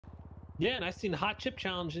Yeah, and I've seen the hot chip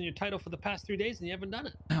challenge in your title for the past 3 days, and you haven't done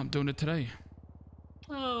it. I'm doing it today.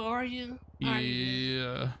 Oh, are you?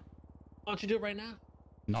 Yeah. Why don't you do it right now?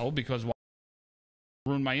 No, because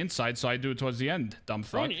ruin my inside, so I do it towards the end. Dumb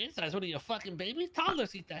fuck. Ruin your insides? What are you, a fucking baby?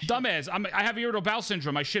 Toddlers eat that shit. Dumbass. I have irritable bowel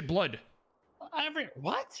syndrome. I shit blood.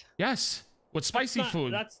 What? Yes. With spicy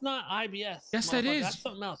food. That's not IBS. Yes, that is. That's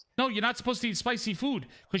something else. No, you're not supposed to eat spicy food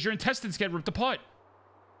because your intestines get ripped apart.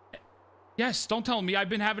 Yes, don't tell me. I've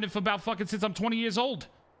been having it for about fucking since I'm 20 years old.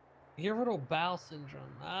 Irritable bowel syndrome.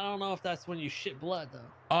 I don't know if that's when you shit blood,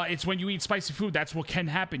 though. It's when you eat spicy food. That's what can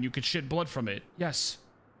happen. You could shit blood from it. Yes.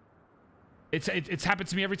 It's happened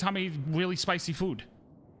to me every time I eat really spicy food.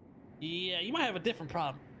 Yeah, you might have a different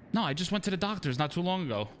problem. No, I just went to the doctor's not too long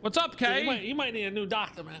ago. What's up, Kay? Yeah, you might need a new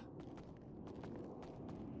doctor, man.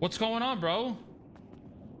 What's going on, bro?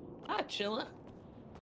 Chilling.